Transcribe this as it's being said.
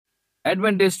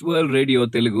Adventist world radio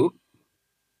Telugu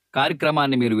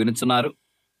కార్యక్రమాన్ని మీరు వినుచున్నారు.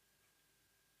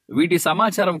 వీటి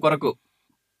సమాచారం కొరకు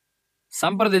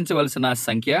సంప్రదించవలసిన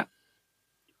సంఖ్య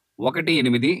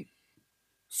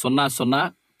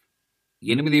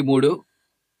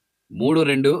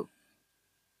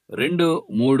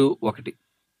 1-800-83-32-231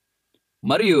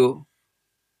 మరియు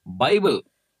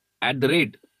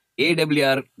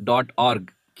bible@awr.org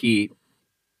కి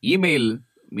ఈమెయిల్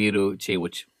మీరు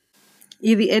చేయవచ్చు.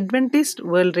 ఇది Adventist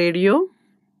world radio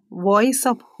voice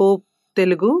of hope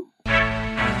Telugu.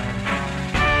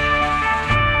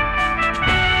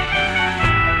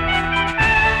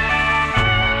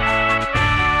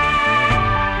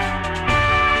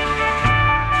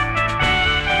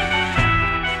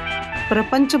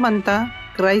 ప్రపంచమంతా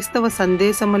క్రైస్తవ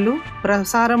సందేశములు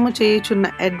ప్రసారము చేయుచున్న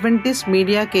అడ్వెంటిస్ట్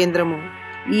మీడియా కేంద్రము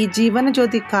ఈ జీవన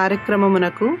జ్యోతి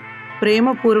కార్యక్రమమునకు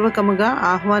ప్రేమపూర్వకముగా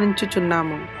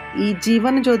ఆహ్వానించుచున్నాము. ఈ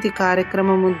జీవన జ్యోతి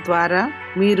కార్యక్రమము ద్వారా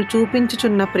మీరు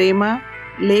చూపించుచున్న ప్రేమ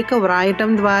లేఖ వ్రాయటం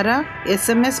ద్వారా,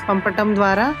 SMS పంపటం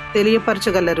ద్వారా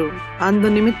తెలియపరచగలరు. అందు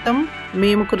నిమిత్తం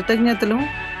మేము కృతజ్ఞతలు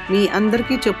మీ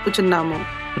అందరికీ చెప్పుచున్నాము.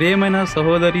 ప్రియమైన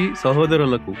సహోదరి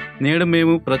సహోదరులకు, నేడు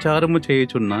మేము ప్రచారము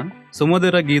చేయుచున్న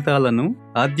సుమధుర గీతాలను,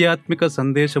 ఆధ్యాత్మిక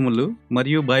సందేశములు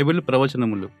మరియు బైబిల్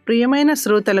ప్రవచనములు ప్రియమైన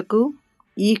శ్రోతలకు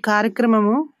ఈ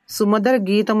కార్యక్రమము సుమధుర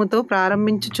గీతముతో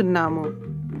ప్రారంభించుచున్నాము.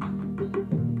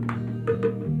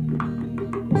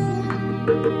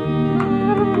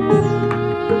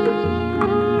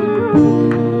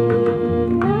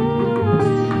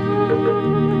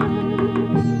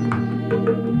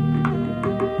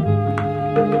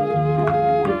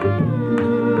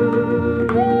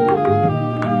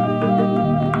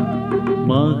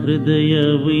 మా హృదయ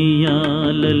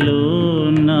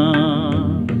ఉయ్యాలలోన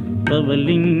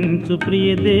పవలించు ప్రియ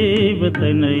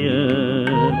దేవతనయ,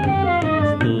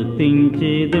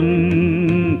 స్తుతించేదం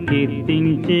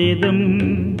కీర్తించేదం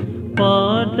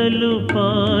పాటలు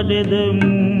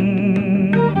పాడెదము,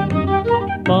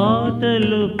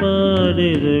 పాటలు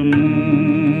పాడెదము,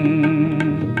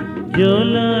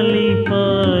 జోలాలి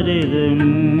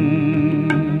పాడెదము.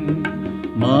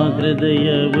 మా హృదయ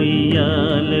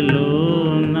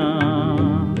ఉయ్యాలలోన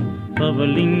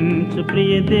పవలించు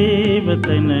ప్రియ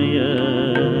దేవతనయ,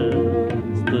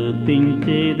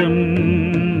 స్తుతించేదం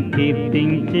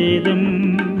కీర్తించేదం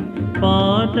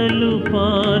పాటలు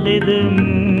పాడెదము,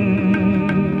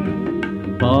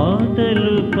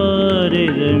 పాటలు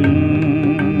పాడెదము,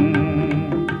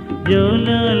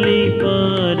 జోలాలి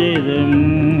పాడెదము.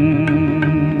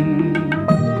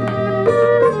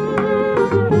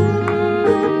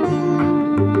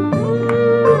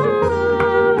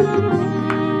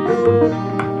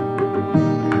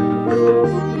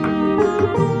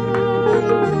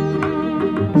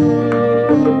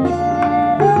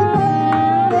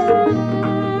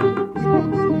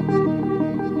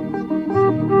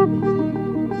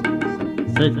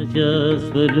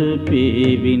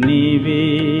 సత్యస్వరూపేవి నీవే,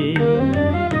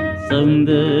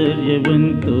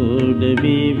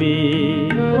 సౌందర్యవంతుడవివే,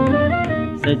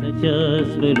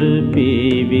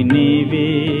 సత్యస్వరూపేవి నీవే,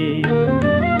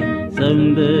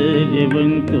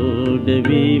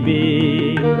 సౌందర్యవంతుడవివే,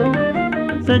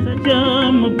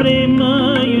 సత్యము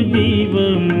ప్రేమయు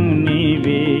జీవము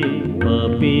నీవే,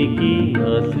 పాపికి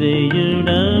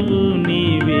ఆశ్రయుడవు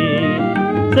నీవే,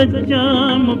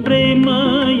 సత్యము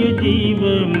ప్రేమయు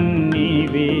జీవము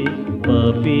నీవే,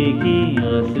 పాపికి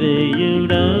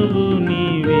ఆశ్రయుడవు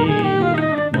నీవే.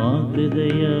 మా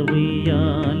హృదయ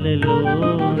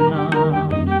ఉయ్యాలలోన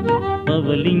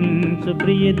పవలించు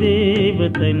ప్రియ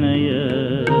దేవతనయ,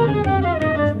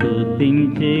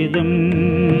 స్తుతించేదం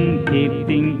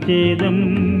కీర్తించేదం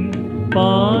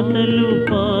పాటలు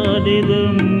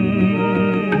పాడెదము,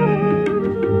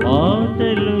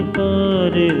 పాటలు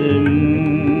పాడెదము,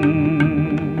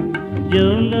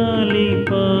 జోలాలి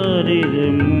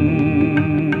పాడెదము.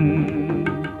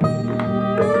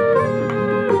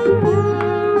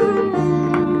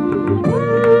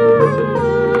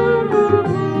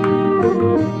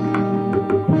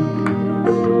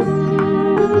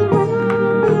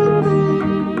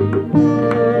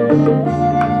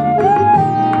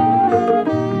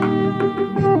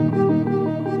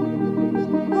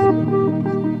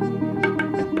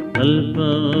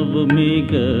 అల్పవు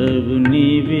మేఘవు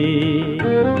నీవే,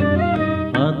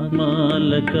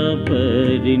 ఆత్మాల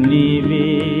కాపరి నీవే,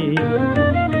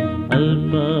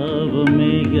 అల్పవు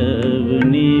మేఘవు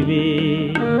నీవే,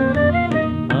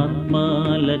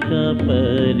 ఆత్మాల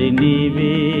కాపరి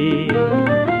నీవే,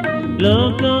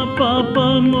 లోక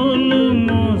పాపములు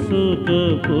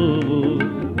మోసుకపోవు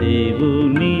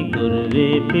దేవుని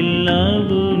గొర్రె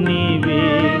పిల్లవు నీవే,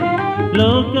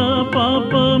 లోక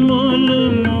పాపములు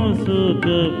మోసు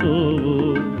మోసుకపోవు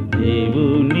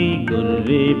దేవుని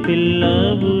గొర్రె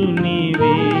పిల్లవు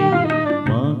నీవే.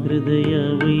 మా హృదయ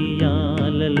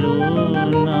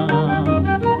ఉయ్యాలలోనా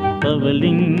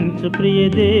పవలించు ప్రియ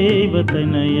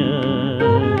దేవతనయ.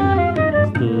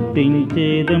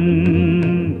 స్తుతించేదం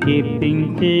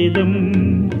కీర్తించేదం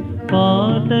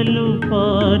పాటలు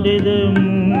పాడెదము,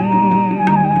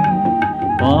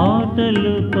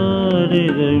 పాటలు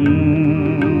పాడెదము,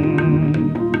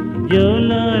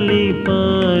 జోలాలి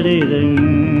పాడెదము,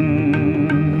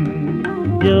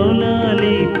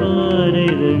 జోలాలి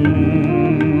పాడెదము,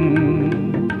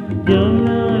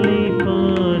 జోలాలి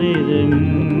పాడెదము,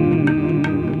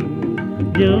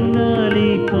 జోలాలి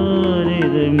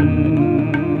పాడెదము,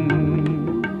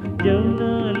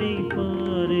 జోలాలి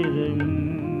పాడెదము.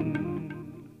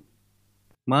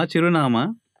 మా చిరునామా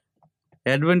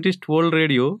Adventist world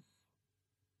radio,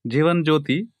 Jeevan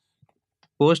Jyoti,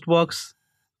 post box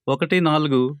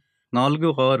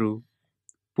 1446,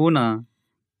 Poona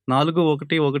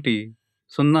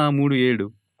 411037.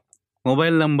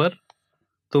 Mobile number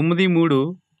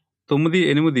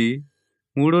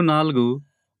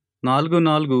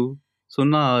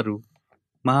 9398344406,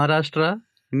 Maharashtra,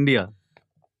 India.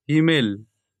 Email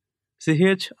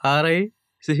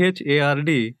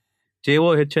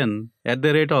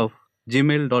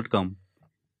CHRICHARDJOHN@gmail.com.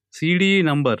 CDE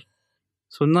number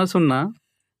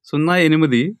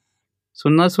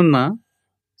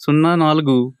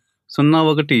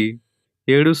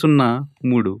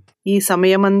 0008004001 ఈ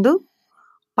సమయమందు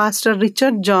పాస్టర్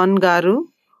రిచర్డ్ జాన్ గారు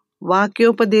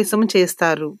వాక్యోపదేశం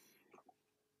చేస్తారు.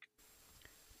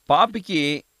 పాపికి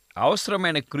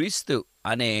అవసరమైన క్రీస్తు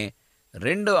అనే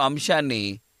 2 అంశాన్ని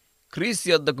క్రీస్తు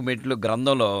యొద్దకు మెట్లు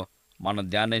గ్రంథంలో మనం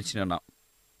ధ్యానించున్నాం.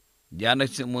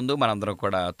 ధ్యానించే ముందు మనందరం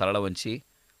కూడా తలల వంచి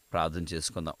ప్రార్థన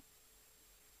చేసుకుందాం.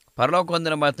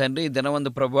 పరలోకమందున మా తండ్రి, దినవందు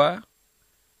ప్రభువా,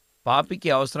 పాపికి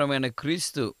అవసరమైన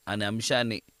క్రీస్తు అనే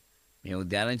అంశాన్ని మేము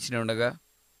ధ్యానించి ఉండగా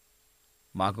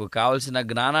మాకు కావలసిన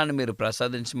జ్ఞానాన్ని మీరు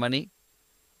ప్రసాదించమని,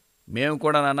 మేము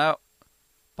కూడా నాన్న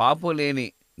పాపం లేని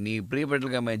నీ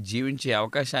ప్రియబిడ్డలుగా మేము జీవించే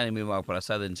అవకాశాన్ని మీరు మాకు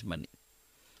ప్రసాదించమని,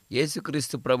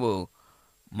 యేసుక్రీస్తు ప్రభు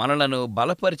మనలను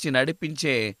బలపరిచి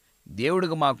నడిపించే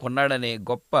దేవుడిగా మాకున్నాడనే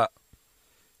గొప్ప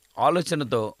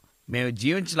ఆలోచనతో మేము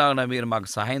జీవించలాగా మీరు మాకు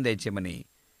సహాయం దయచేయమని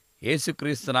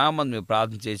యేసుక్రీస్తు నామమున మేము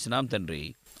ప్రార్థన చేసినాం తండ్రి,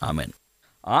 ఆమెన్.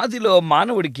 ఆదిలో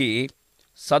మానవుడికి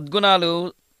సద్గుణాలు,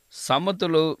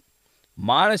 సమ్మతులు,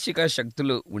 మానసిక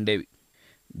శక్తులు ఉండేవి.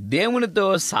 దేవునితో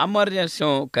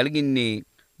సామరస్యం కలిగిన్ని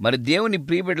మరి దేవుని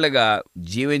ప్రియబిడ్డలుగా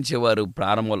జీవించేవారు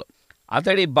ప్రారంభంలో.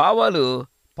 అతడి భావాలు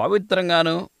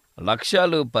పవిత్రంగాను,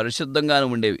 లక్ష్యాలు పరిశుద్ధంగాను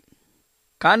ఉండేవి.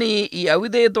 కానీ ఈ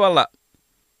అవిధేయత వల్ల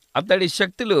అతడి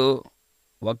శక్తులు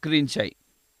వక్రించాయి.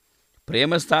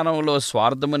 ప్రేమ స్థానంలో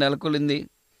స్వార్థము నెలకొలింది.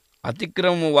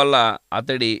 అతిక్రమం వల్ల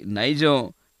అతడి నైజం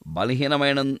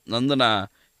బలహీనమైనందున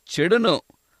చెడును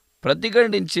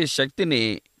ప్రతిఘటించే శక్తిని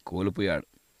కోల్పోయాడు.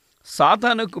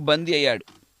 సాతానుకు బందీ అయ్యాడు.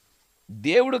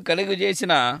 దేవుడు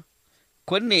కలుగజేసిన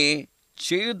కొన్ని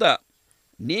చేయుత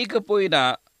నీకపోయిన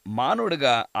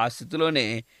మానవుడిగా ఆ స్థితిలోనే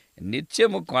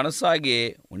నిత్యము కొనసాగే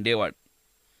ఉండేవాడు.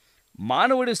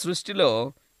 మానవుడి సృష్టిలో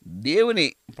దేవుని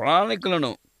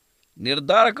ప్రణాళికలను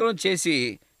నిర్ధారకం చేసి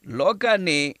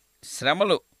లోకాన్ని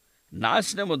శ్రమలు,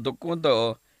 నాశనము, దుఃఖంతో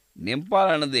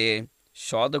నింపాలన్నదే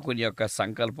శోధకుని యొక్క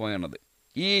సంకల్పమై ఉన్నది.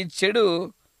 ఈ చెడు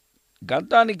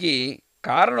గతానికి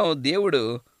కారణం దేవుడు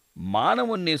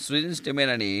మానవుణ్ణి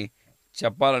సృజించటమేనని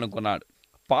చెప్పాలనుకున్నాడు.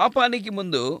 పాపానికి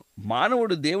ముందు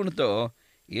మానవుడు దేవునితో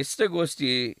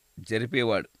ఇష్టగోష్ఠి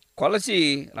జరిపేవాడు. కొలసి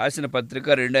రాసిన పత్రిక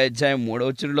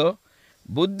 2:3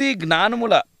 బుద్ధి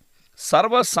జ్ఞానముల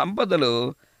సర్వ సంపదలు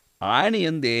ఆయన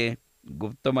యందే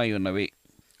గుప్తమై ఉన్నవి.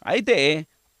 అయితే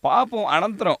పాపం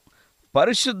అనంతరం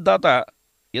పరిశుద్ధత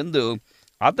యందు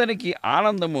అతనికి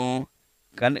ఆనందము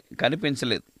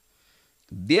కనిపించలేదు.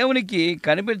 దేవునికి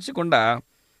కనిపించకుండా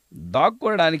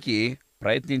దాక్కోవడానికి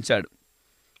ప్రయత్నించాడు.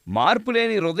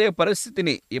 మార్పులేని హృదయ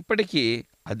పరిస్థితిని ఇప్పటికీ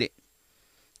అదే.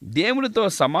 దేవునితో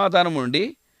సమాధానం ఉండి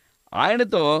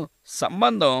ఆయనతో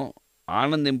సంబంధం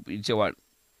ఆనందించేవాడు.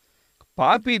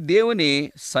 పాపి దేవుని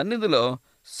సన్నిధిలో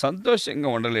సంతోషంగా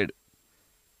ఉండలేడు.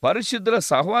 పరిశుద్ధుల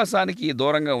సహవాసానికి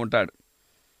దూరంగా ఉంటాడు.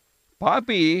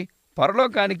 పాపి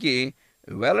పరలోకానికి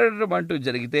వెళ్ళడమంటూ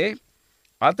జరిగితే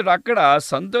అతడు అక్కడ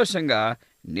సంతోషంగా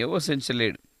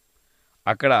నివసించలేడు.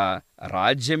 అక్కడ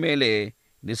రాజ్యమేలే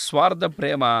నిస్వార్థ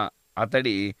ప్రేమ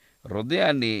అతడి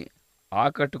హృదయాన్ని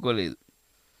ఆకట్టుకోలేదు.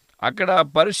 అక్కడ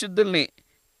పరిశుద్ధుల్ని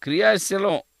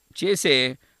క్రియాశీలం చేసే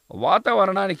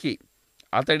వాతావరణానికి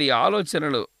అతడి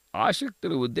ఆలోచనలు,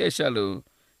 ఆసక్తులు, ఉద్దేశాలు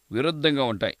విరుద్ధంగా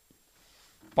ఉంటాయి.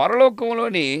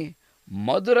 పరలోకంలోని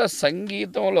మధుర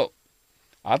సంగీతంలో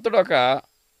అతడు ఒక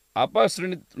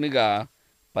అపశృణితునిగా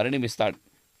పరిణమిస్తాడు.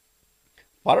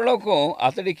 పరలోకం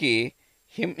అతడికి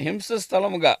హింస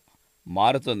స్థలముగా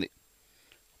మారుతుంది.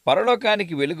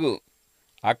 పరలోకానికి వెలుగు,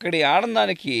 అక్కడి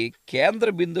ఆనందానికి కేంద్ర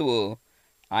బిందువు.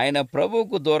 ఆయన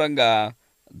ప్రభువుకు దూరంగా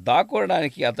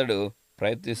దాక్కోవడానికి అతడు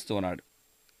ప్రయత్నిస్తూ ఉన్నాడు.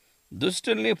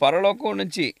 దుష్టుల్ని పరలోకం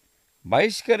నుంచి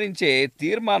బహిష్కరించే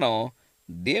తీర్మానం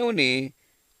దేవుని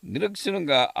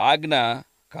నిరీక్షణంగా ఆజ్ఞ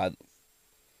కాదు.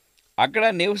 అక్కడ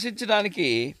నివసించడానికి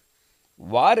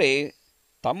వారే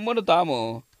తమ్మును తాము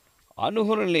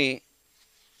అనుహుల్ని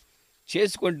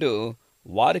చేసుకుంటూ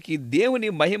వారికి దేవుని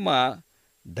మహిమ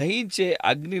దహించే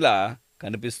అగ్నిలా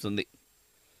కనిపిస్తుంది.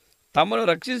 తమను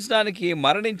రక్షించడానికి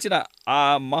మరణించిన ఆ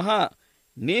మహా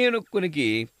నీయునికి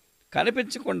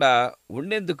కనిపించకుండా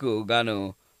ఉండేందుకు గాను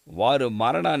వారు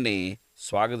మరణాన్ని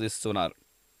స్వాగతిస్తున్నారు.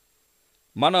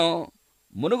 మనం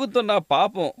మునుగుతున్న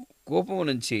పాపం కోపం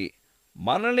నుంచి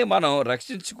మనల్ని మనం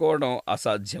రక్షించుకోవడం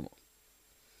అసాధ్యము.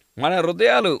 మన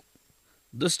హృదయాలు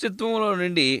దుష్టిత్వంలో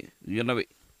నుండి ఉన్నవి,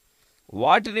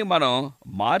 వాటిని మనం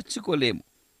మార్చుకోలేము.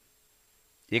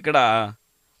 ఇక్కడ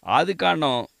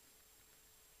ఆదికాండం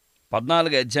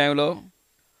 14 అధ్యాయంలో,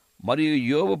 మరియు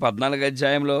యోబు 14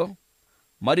 అధ్యాయంలో,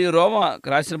 మరియు రోమ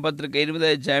రాసిన పత్రిక 8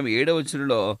 అధ్యాయం 7వ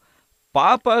వచనంలో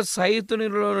పాప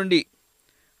సహితునిలో నుండి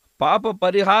పాప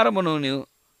పరిహారమును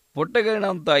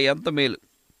పుట్టగలిగినంత ఎంత మేలు.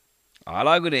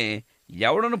 అలాగునే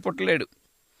ఎవడను పుట్టలేడు.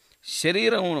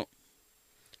 శరీరమును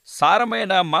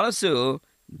సారమైన మనసు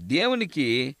దేవునికి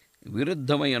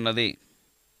విరుద్ధమై ఉన్నది.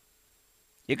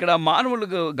 ఇక్కడ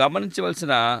మానవులకు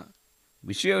గమనించవలసిన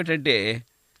విషయం ఏమిటంటే,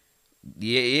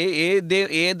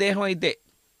 ఏ దేహం అయితే,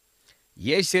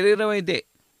 ఏ శరీరం అయితే,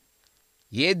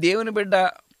 ఏ దేవుని బిడ్డ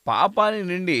పాపాన్ని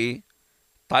నిండి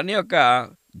తన యొక్క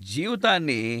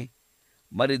జీవితాన్ని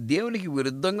మరి దేవునికి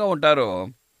విరుద్ధంగా ఉంటారో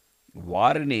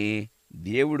వారిని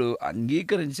దేవుడు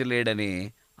అంగీకరించలేడనే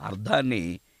అర్థాన్ని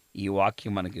ఈ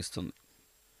వాక్యం మనకిస్తుంది.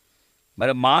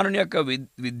 మరి మానవుని యొక్క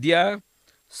విద్య,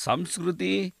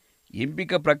 సంస్కృతి,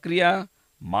 ఎంపిక ప్రక్రియ,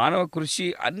 మానవ కృషి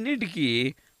అన్నిటికీ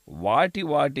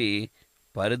వాటి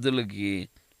పరిధులకి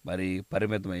మరి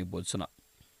పరిమితమైపోతున్నాం.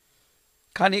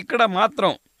 కానీ ఇక్కడ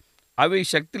మాత్రం అవి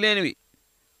శక్తి లేనివి.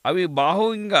 అవి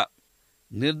బాహువ్యంగా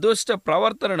నిర్దోష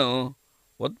ప్రవర్తనను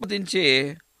ఉత్పత్తించే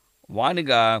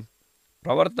వానిగా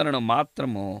ప్రవర్తనను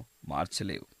మాత్రము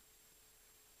మార్చలేవు.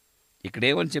 ఇక్కడ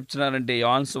ఏమని చెప్తున్నారంటే,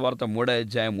 యోహాను సువార్త 3వ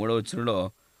అధ్యాయం 3వ వచనంలో,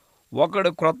 ఒకడు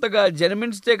క్రొత్తగా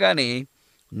జన్మించితే కానీ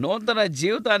నూతన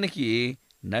జీవితానికి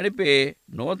నడిపే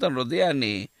నూతన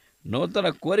హృదయాన్ని, నూతన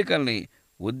కోరికల్ని,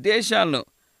 ఉద్దేశాలను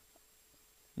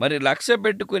మరి లక్ష్య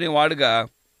పెట్టుకునే వాడుగా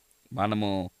మనము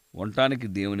ఉండటానికి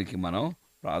దేవునికి మనం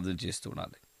ప్రార్థన చేస్తూ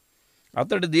ఉండాలి.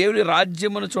 అతడు దేవుని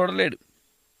రాజ్యమును చూడలేడు.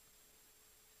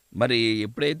 మరి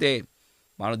ఎప్పుడైతే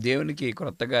మనం దేవునికి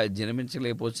క్రొత్తగా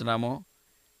జన్మించలేకపోతున్నామో,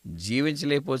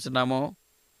 జీవించలేకపోతున్నామో,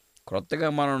 క్రొత్తగా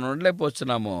మనం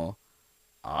ఉండలేకపోతున్నామో,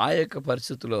 ఆ యొక్క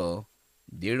పరిస్థితిలో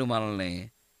దేవుడు మనల్ని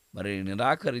మరి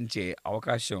నిరాకరించే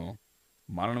అవకాశం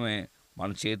మనమే మన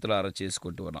చేతులారా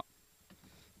చేసుకుంటూ ఉన్నాం.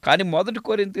 కానీ 1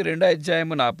 కొరింథీ 2వ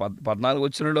అధ్యాయము 14వ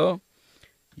వచనంలో,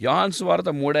 యోహాను సువార్త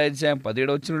 3వ అధ్యాయం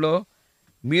 17వ వచనంలో,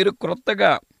 మీరు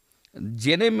క్రొత్తగా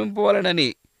జన్మింపవలెనని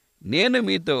నేను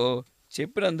మీతో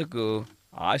చెప్పినందుకు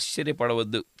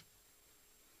ఆశ్చర్యపడవద్దు.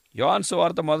 యోహాను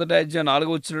సువార్త 1వ అధ్యాయం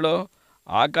 4వ వచనంలో,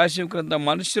 ఆకాశం క్రింద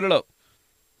మనుషులలో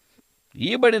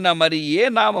ఈబడిన మరి ఏ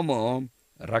నామము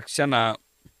రక్షణ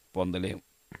పొందలేము.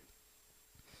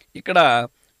 ఇక్కడ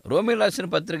రోమీయులకు రాసిన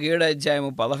పత్రిక 7వ అధ్యాయము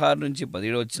 16 నుంచి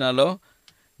 17 వచనాల్లో,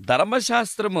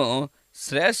 ధర్మశాస్త్రము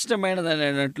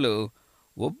శ్రేష్టమైనదనేటట్లు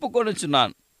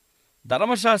ఒప్పుకొనుచున్నాను.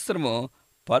 ధర్మశాస్త్రము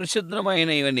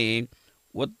పరిశుద్ధమైనవని,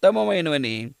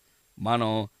 ఉత్తమమైనవని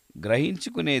మనం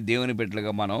గ్రహించుకునే దేవుని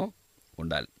బిడ్డలుగా మనం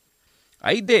ఉండాలి.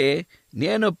 అయితే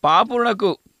నేను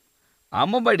పాపులకు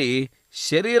అమ్మబడి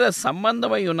శరీర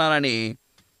సంబంధమై ఉన్నానని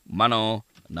మనం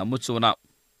నమ్ముచున్నాం.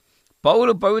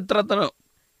 పౌలు పవిత్రతను,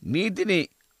 నీతిని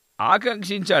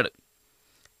ఆకాంక్షించాడు.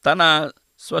 తన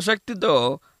స్వశక్తితో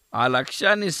ఆ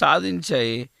లక్ష్యాన్ని సాధించే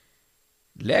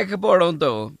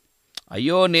లేకపోవడంతో,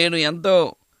 అయ్యో నేను ఎంతో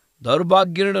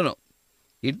దౌర్భాగ్యుడును,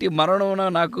 ఇట్టి మరణమున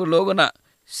నాకు లోగున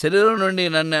శరీరం నుండి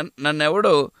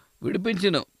నన్నెవడో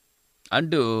విడిపించును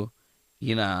అంటూ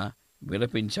ఈయన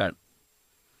విలపించాడు.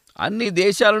 అన్ని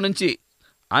దేశాల నుంచి,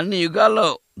 అన్ని యుగాల్లో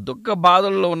దుఃఖ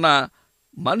బాధల్లో ఉన్న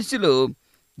మనుషులు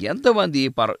ఎంతమంది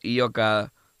ఈ యొక్క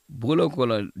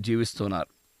భూలోకంలో జీవిస్తున్నారు.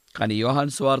 కానీ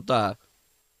యోహాను సువార్త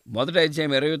 1వ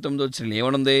అధ్యాయం 29వ వచనం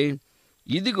ఏమనుంది?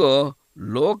 ఇదిగో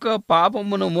లోక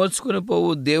పాపమును మోసుకొని పోవు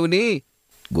దేవుని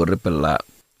గొర్రెపిల్ల.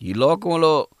 ఈ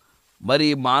లోకంలో మరి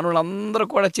మానవులందరూ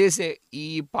కూడా చేసే ఈ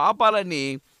పాపాలన్నీ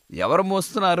ఎవరు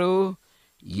మోస్తున్నారు?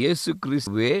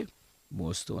 యేసుక్రీస్తువే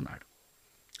మోస్తూ ఉన్నాడు.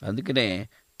 అందుకనే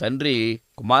తండ్రి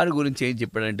కుమారు గురించి ఏం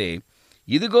చెప్పాడంటే,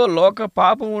 ఇదిగో లోక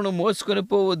పాపమును మోసుకొని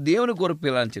పోవు దేవుని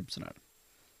కొరకు అని చెప్తున్నాడు.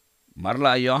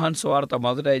 మరలా యోహాను సువార్త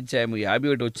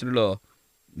 1:51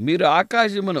 మీరు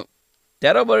ఆకాశమును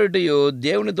తెరబడుటయు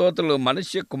దేవుని దూతలు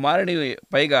మనుష్య కుమారుని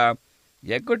పైగా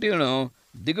ఎక్కటిను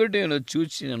దిగుటను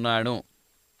చూచి ఉన్నాను.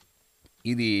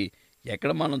 ఇది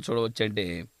ఎక్కడ మనం చూడవచ్చంటే,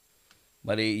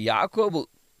 మరి యాకోబు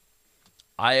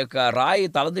ఆ యొక్క రాయి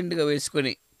తలదిండుగా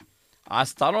వేసుకొని ఆ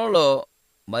స్థలంలో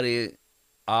మరి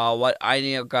ఆయన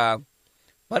యొక్క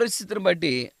పరిస్థితిని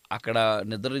బట్టి అక్కడ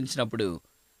నిద్రించినప్పుడు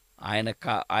ఆ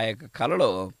యొక్క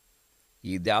కలలో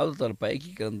ఈ దేవతల పైకి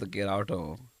కిందకి రావటం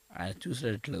ఆయన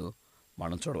చూసినట్లు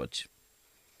మనం చూడవచ్చు.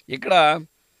 ఇక్కడ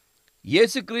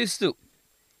యేసుక్రీస్తు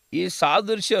ఈ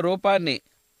సాదృశ్య రూపాన్ని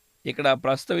ఇక్కడ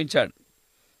ప్రస్తావించాడు.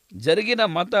 జరిగిన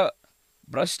మత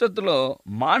భ్రష్టతలో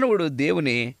మానవుడు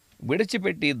దేవుని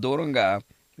విడిచిపెట్టి దూరంగా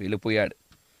వెళ్ళిపోయాడు.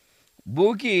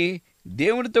 భూకి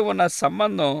దేవునితో ఉన్న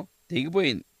సంబంధం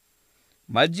తెగిపోయింది.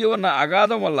 మధ్య ఉన్న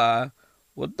అగాధం వల్ల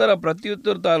ఉత్తర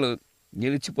ప్రత్యుత్తరాలు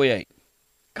నిలిచిపోయాయి.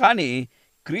 కానీ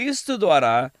క్రీస్తు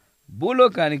ద్వారా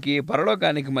భూలోకానికి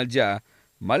పరలోకానికి మధ్య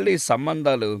మళ్ళీ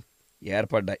సంబంధాలు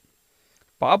ఏర్పడ్డాయి.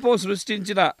 పాపం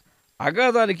సృష్టించిన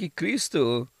అగాధానికి క్రీస్తు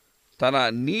తన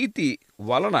నీతి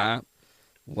వలన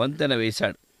వంతెన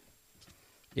వేశాడు.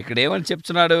 ఇక్కడ ఏమని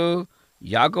చెప్తున్నాడు?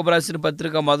 యాకోబు రాసిన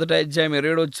పత్రిక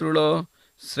 1:27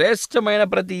 శ్రేష్టమైన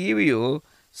ప్రతి ఈవియు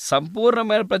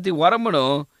సంపూర్ణమైన ప్రతి వరమును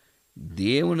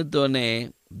దేవుని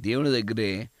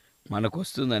దగ్గరే మనకు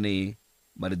వస్తుందని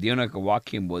మరి దేవుని యొక్క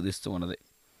వాక్యం బోధిస్తూ ఉన్నది.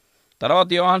 తర్వాత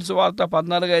యోహాను సువార్త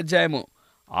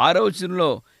 14:6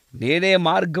 నేనే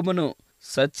మార్గమును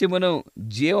సత్యమును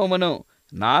జీవమును,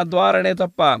 నా ద్వారానే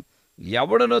తప్ప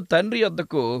ఎవడను తండ్రి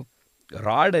యొద్దకు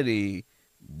రాడని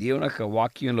దేవుని యొక్క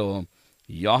వాక్యంలో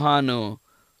యోహాను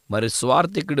మరి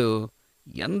స్వార్థికుడు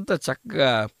ఎంత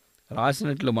చక్కగా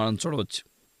రాసినట్లు మనం చూడవచ్చు.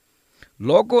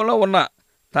 లోకంలో ఉన్న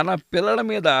తన పిల్లల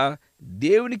మీద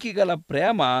దేవునికి గల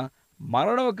ప్రేమ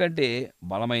మరణం కంటే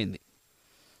బలమైంది.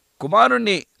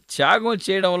 కుమారుణ్ణి త్యాగం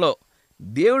చేయడంలో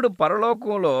దేవుడు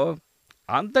పరలోకంలో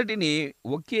అంతటిని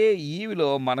ఒకే ఈవిలో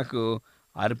మనకు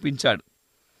అర్పించాడు.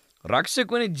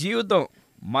 రక్షకుని జీవితం,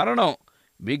 మరణం,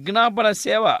 విజ్ఞాపన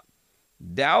సేవ,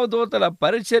 దేవదూతల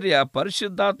పరిచర్య,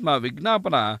 పరిశుద్ధాత్మ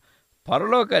విజ్ఞాపన,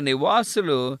 పరలోక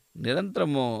నివాసులు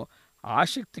నిరంతరము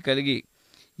ఆసక్తి కలిగి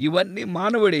ఇవన్నీ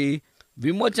మానవుడి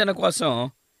విమోచన కోసం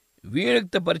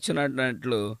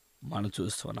వియుక్తపరిచినట్లు మనం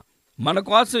చూస్తున్నాం. మన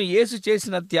కోసం యేసు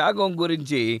చేసిన త్యాగం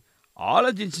గురించి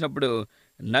ఆలోచించినప్పుడు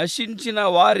నశించిన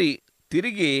వారి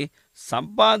తిరిగి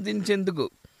సంపాదించేందుకు,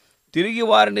 తిరిగి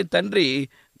వారిని తండ్రి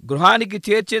గృహానికి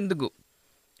చేర్చేందుకు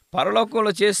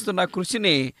పరలోకంలో చేస్తున్న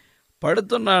కృషిని,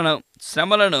 పడుతున్న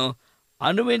శ్రమలను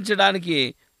అనుభవించడానికి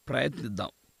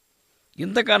ప్రయత్నిద్దాం.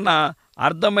 ఇంతకన్నా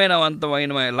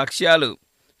అర్థమైనవంతమైన లక్ష్యాలు,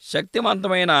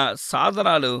 శక్తివంతమైన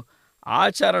సాధనాలు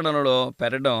ఆచరణలో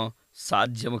పెట్టడం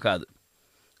సాధ్యము కాదు.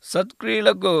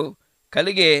 సత్క్రియలకు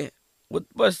కలిగే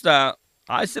ఉత్కృష్ట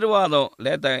ఆశీర్వాదం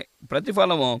లేదా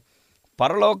ప్రతిఫలము,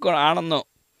 పరలోక ఆనందం,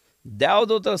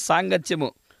 దేవదూతల సాంగత్యము,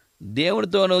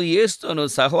 దేవునితోనూ యేసుతోనూ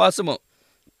సహవాసము,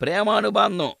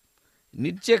 ప్రేమానుబంధం,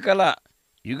 నిత్యకళ,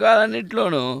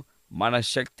 యుగాలన్నింటిలోనూ మన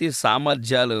శక్తి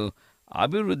సామర్థ్యాలు,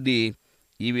 అభివృద్ధి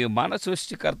ఇవి మన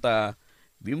సృష్టికర్త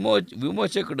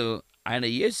విమోచకుడు అయిన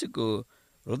యేసుకు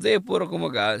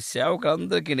హృదయపూర్వకముగా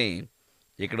సేవకులందరికీ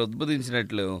ఇక్కడ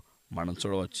ఉద్బోధించినట్లు మనం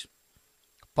చూడవచ్చు.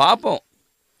 పాపం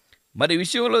మరి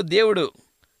విషయంలో దేవుడు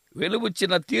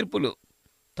వెలుబుచ్చిన తీర్పులు,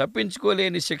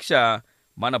 తప్పించుకోలేని శిక్ష,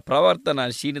 మన ప్రవర్తన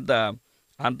క్షీణత,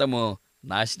 అంతము,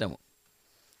 నాశనము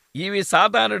ఇవి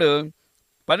సాతానుడు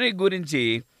పని గురించి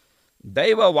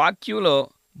దైవ వాక్యంలో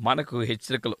మనకు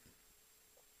హెచ్చరికలు.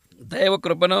 దైవ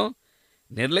కృపను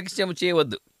నిర్లక్ష్యం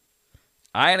చేయవద్దు.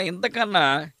 ఆయన ఇంతకన్నా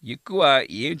ఎక్కువ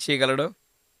ఏం చేయగలడో?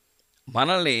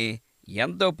 మనల్ని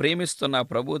ఎంతో ప్రేమిస్తున్న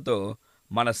ప్రభువుతో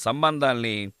మన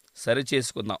సంబంధాల్ని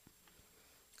సరిచేసుకుందాం.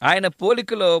 ఆయన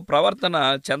పోలికలో ప్రవర్తన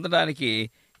చెందడానికి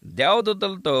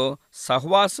దేవదూతలతో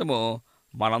సహవాసము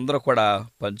మనందరూ కూడా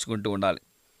పంచుకుంటూ ఉండాలి.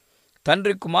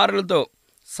 తండ్రి కుమారులతో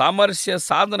సామరస్య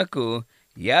సాధనకు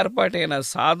ఏర్పాటైన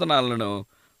సాధనాలను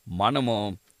మనము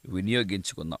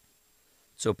వినియోగించుకుందాం.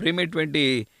 సో ప్రియమైనటువంటి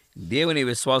దేవుని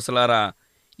విశ్వాసులారా,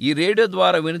 ఈ రేడియో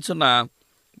ద్వారా వినుచున్న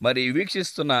మరి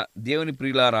వీక్షిస్తున్న దేవుని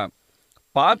ప్రియులారా,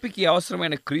 పాపికి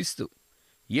అవసరమైన క్రీస్తు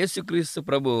యేసుక్రీస్తు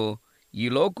ప్రభు ఈ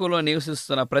లోకంలో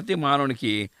నివసిస్తున్న ప్రతి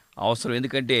మానవునికి అవసరం.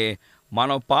 ఎందుకంటే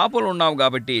మనం పాపలు ఉన్నాం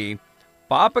కాబట్టి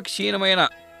పాపక్షీణమైన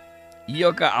ఈ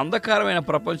యొక్క అంధకారమైన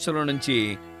ప్రపంచంలో నుంచి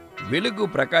వెలుగు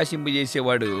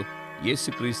ప్రకాశింపజేసేవాడు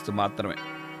యేసుక్రీస్తు మాత్రమే.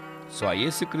 సో ఆ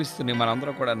యేసుక్రీస్తుని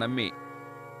మనందరం కూడా నమ్మి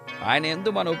ఆయన యందు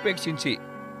మనం ఉపేక్షించి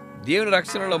దేవుని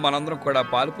రక్షణలో మనందరం కూడా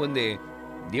పాలు పొందే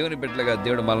దేవుని బిడ్డలుగా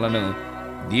దేవుడు మనలను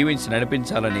దీవించి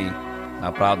నడిపించాలని నా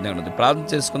ప్రార్థన ఉన్నది. ప్రార్థన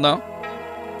చేసుకుందాం.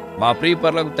 మా ప్రియ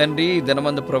పరలోక తండ్రి,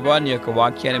 దినమందు ప్రభా నీ యొక్క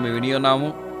వాక్యాన్ని మేము విని ఉన్నాము.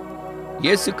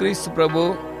 యేసుక్రీస్తు ప్రభు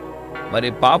మరి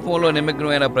పాపంలో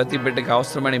నిమగ్నమైన ప్రతి బిడ్డకి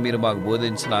అవసరమని మీరు మాకు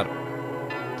బోధించినారు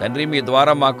తండ్రి. మీ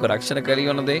ద్వారా మాకు రక్షణ కలిగి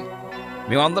ఉన్నది.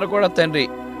 మేమందరం కూడా తండ్రి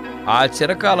ఆ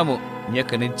చిరకాలము మీ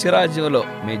యొక్క నిత్యరాజ్యంలో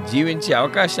మేము జీవించే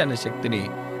అవకాశాన్ని, శక్తిని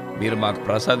మీరు మాకు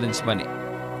ప్రసాదించమని,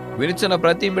 వినిచిన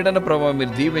ప్రతి బిడ్డను ప్రభావ మీరు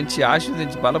దీవించి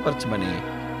ఆశీర్వదించి బలపరచమని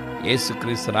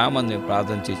యేసుక్రీస్తు నామమున మేము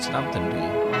ప్రార్థన చేస్తున్నాం తండ్రి.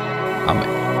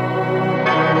 ఆమేన్.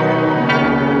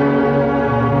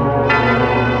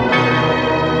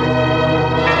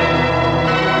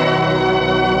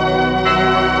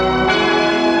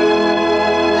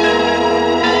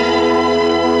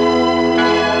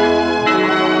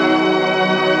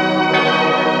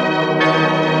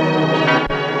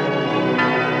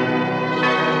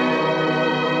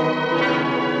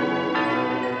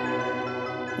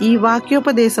 ఈ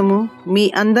వాక్యోపదేశము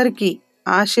మీ అందరికీ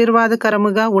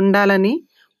ఆశీర్వాదకరముగా ఉండాలని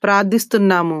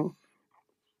ప్రార్థిస్తున్నాము.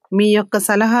 మీ యొక్క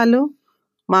సలహాలు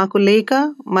మాకు లేఖ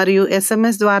మరియు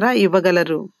SMS ద్వారా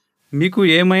ఇవ్వగలరు. మీకు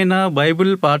ఏమైనా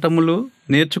బైబిల్ పాఠములు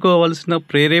నేర్చుకోవలసిన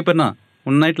ప్రేరేపణ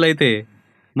ఉన్నట్లయితే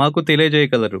మాకు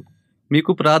తెలియజేయగలరు.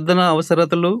 మీకు ప్రార్థన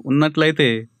అవసరతలు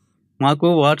ఉన్నట్లయితే మాకు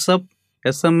వాట్సాప్,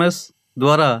 SMS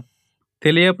ద్వారా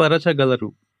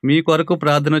తెలియపరచగలరు. మీ కొరకు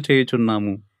ప్రార్థన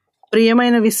చేయుచున్నాము.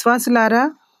 ప్రియమైన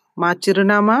విశ్వాసులారా, మా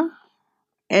చిరునామా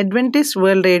Adventist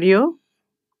world radio,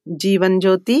 Jeevan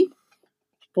Jyoti,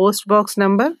 post box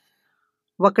number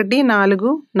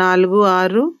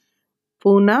 1446,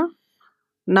 Poona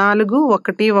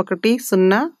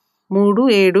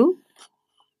 411037,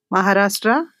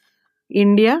 Maharashtra,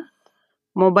 India.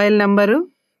 Mobile number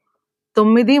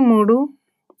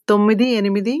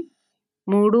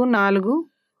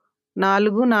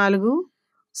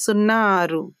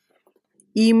 93344406.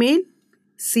 Email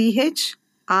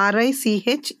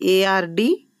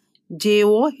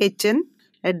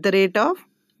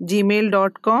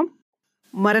richardjohn@gmail.com.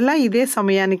 మరలా ఇదే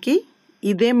సమయానికి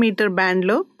ఇదే మీటర్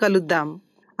బ్యాండ్లో కలుద్దాం.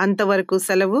 అంతవరకు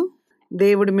సెలవు.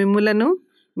 దేవుడు మిమ్ములను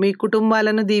మీ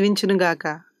కుటుంబాలను దీవించునుగాక.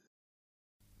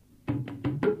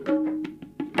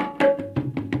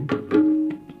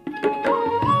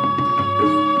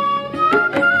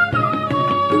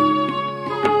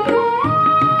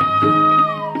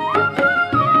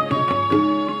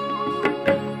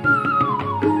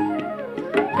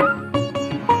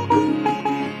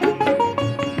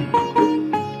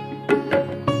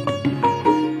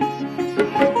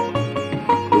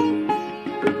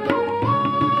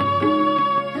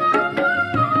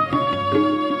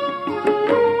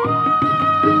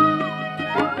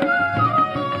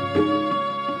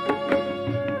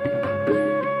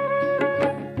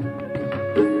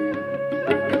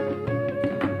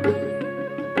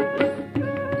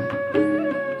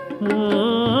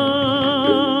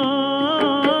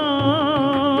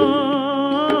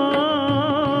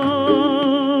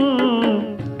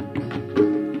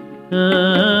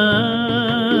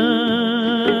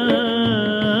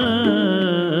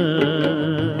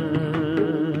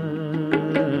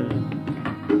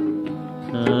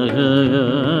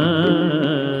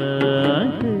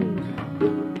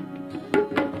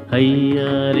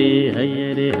 హయ్యారే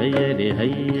హయ్యరే హయ్యరే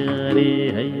హయ్యారే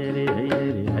హయ్యరే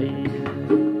హయ్యరే హయ్య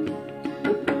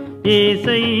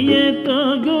ఏసయ్యతో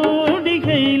గూడి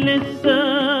కైలెస్స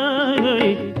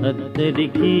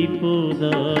అద్దరికి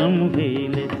పోదాము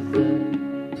కైలెస్స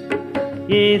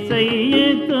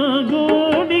ఏసయ్యతో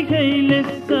గూడి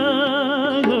కైలెస్స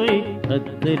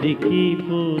అద్దరికి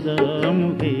పోదాము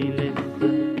కైలెస్స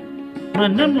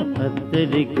మనము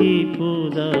అద్దరికి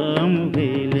పోదాము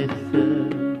కైలెస్స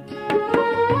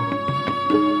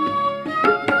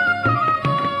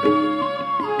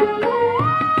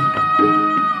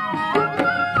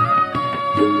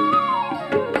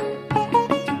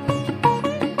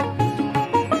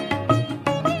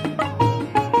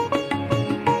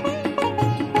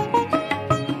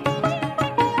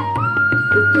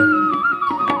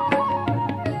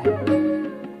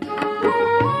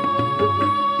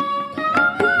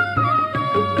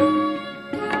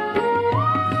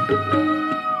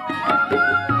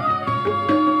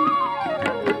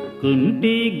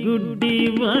కుంటి గుడ్డి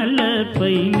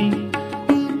వాళ్ళపైని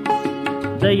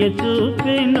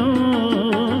దయచూపెను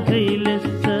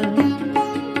కైలెస్స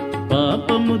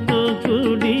పాపముతో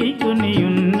కూడికొని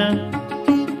ఉన్న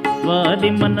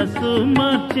వారి మనసు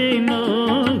మార్చెను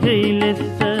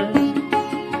కైలెస్స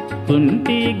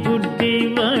కుంటి గుడ్డి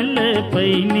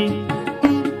వాళ్ళపైని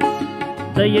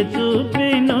దయ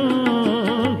చూపెనో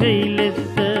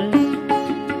హైలెస్స.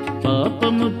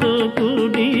 పాపముతో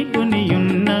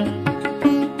కూడికునియున్న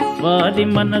వారి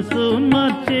మనసు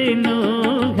మార్చెనో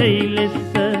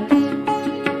హైలెస్స.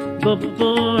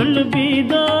 గొప్పోళ్ళు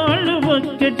బీదోళ్ళు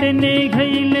ఒక్కటనే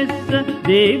హైలెస్స.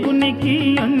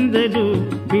 దేవునికి అందరూ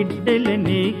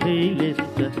బిడ్డలనే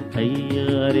హైలెస్స.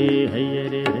 అయ్యారే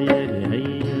అయ్యరే అయ్యరే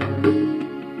అయ్యా,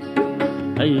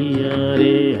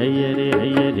 అయ్యారే అయ్యరే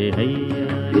అయ్యరే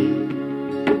అయ్యారే.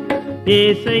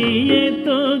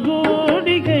 యేసయ్యతో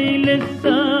గూడి హైలెస్స.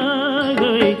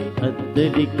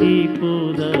 అద్దరికి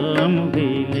పోదాము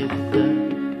హైలెస్స.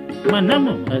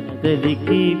 మనము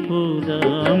అద్దరికి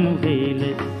పోదాము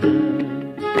హైలెస్స.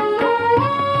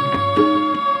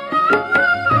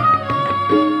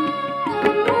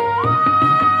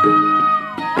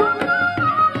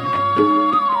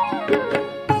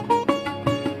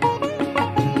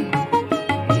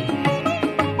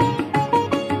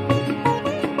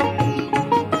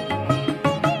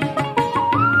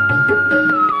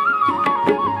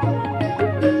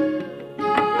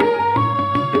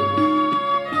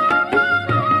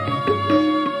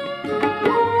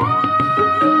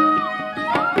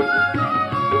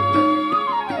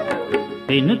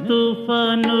 పెను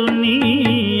తుఫాను నీ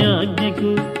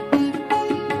ఆజ్ఞకు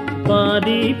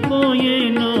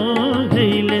పారిపోయేనో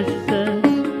హైలెస్స.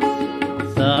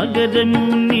 సాగరము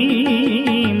నీ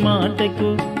మాటకు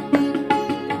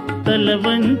తల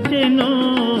వంచెనో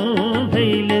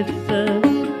హైలెస్స.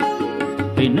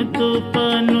 పెను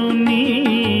తుఫాను నీ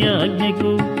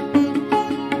ఆజ్ఞకు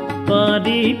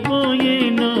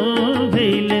పారిపోయేనో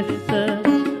హైలెస్స.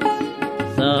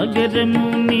 సాగరము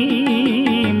నీ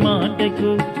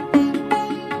మాటకు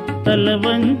తల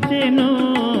వంచెనో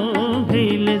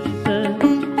హైలెస్స.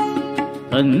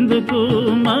 అందుకు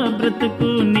మా బ్రతుకు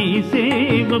నీ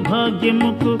సేవ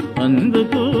భాగ్యముకు,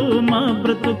 అందుకు మా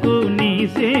బ్రతుకు నీ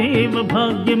సేవ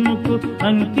భాగ్యముకు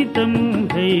అంకితము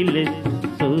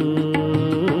హైలెస్సో,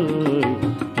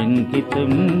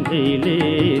 అంకితము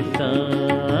హైలెస్సా,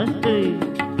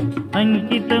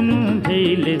 అంకితము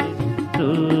హైలెస్సో,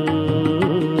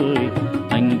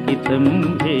 అంకితము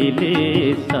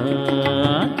హైలెస్సా.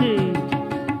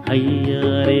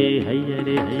 హయ్యారే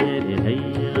హయ్యరే హయ్యరే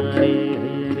హయ్యారే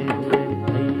హయ్యరే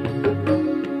హయ్యరే.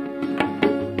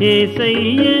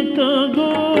 యేసయ్యతో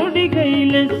గూడి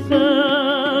హైలెస్స.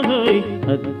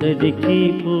 అద్దరికి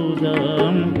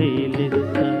పోదాము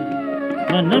హైలెస్స.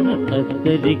 మనము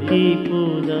అద్దరికి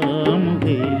పోదాము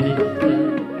హైలెస్స.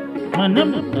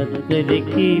 మనము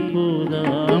అద్దరికి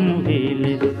పోదాము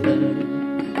హైలెస్స.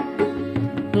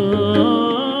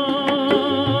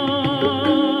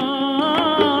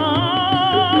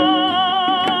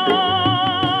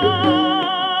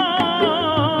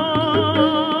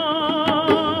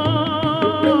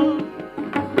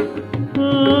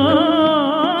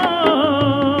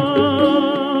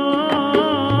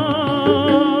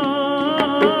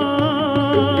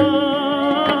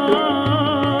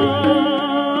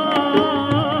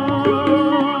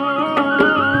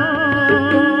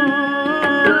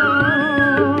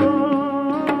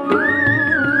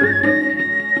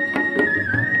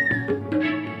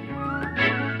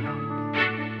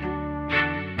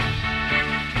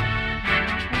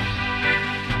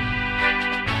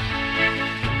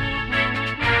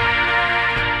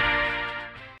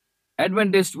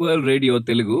 అడ్వెంటిస్ట్ వరల్డ్ రేడియో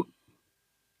తెలుగు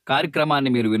కార్యక్రమాన్ని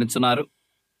మీరు వినుచున్నారు.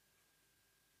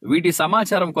 వీటి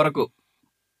సమాచారం కొరకు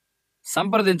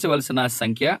సంప్రదించవలసిన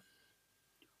సంఖ్య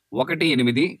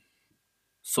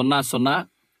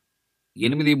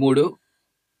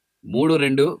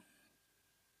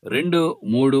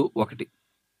 1800833231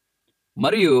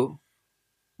 మరియు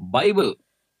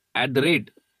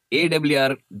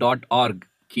bible@awr.org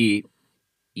కి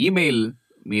ఈమెయిల్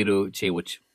మీరు చేయవచ్చు.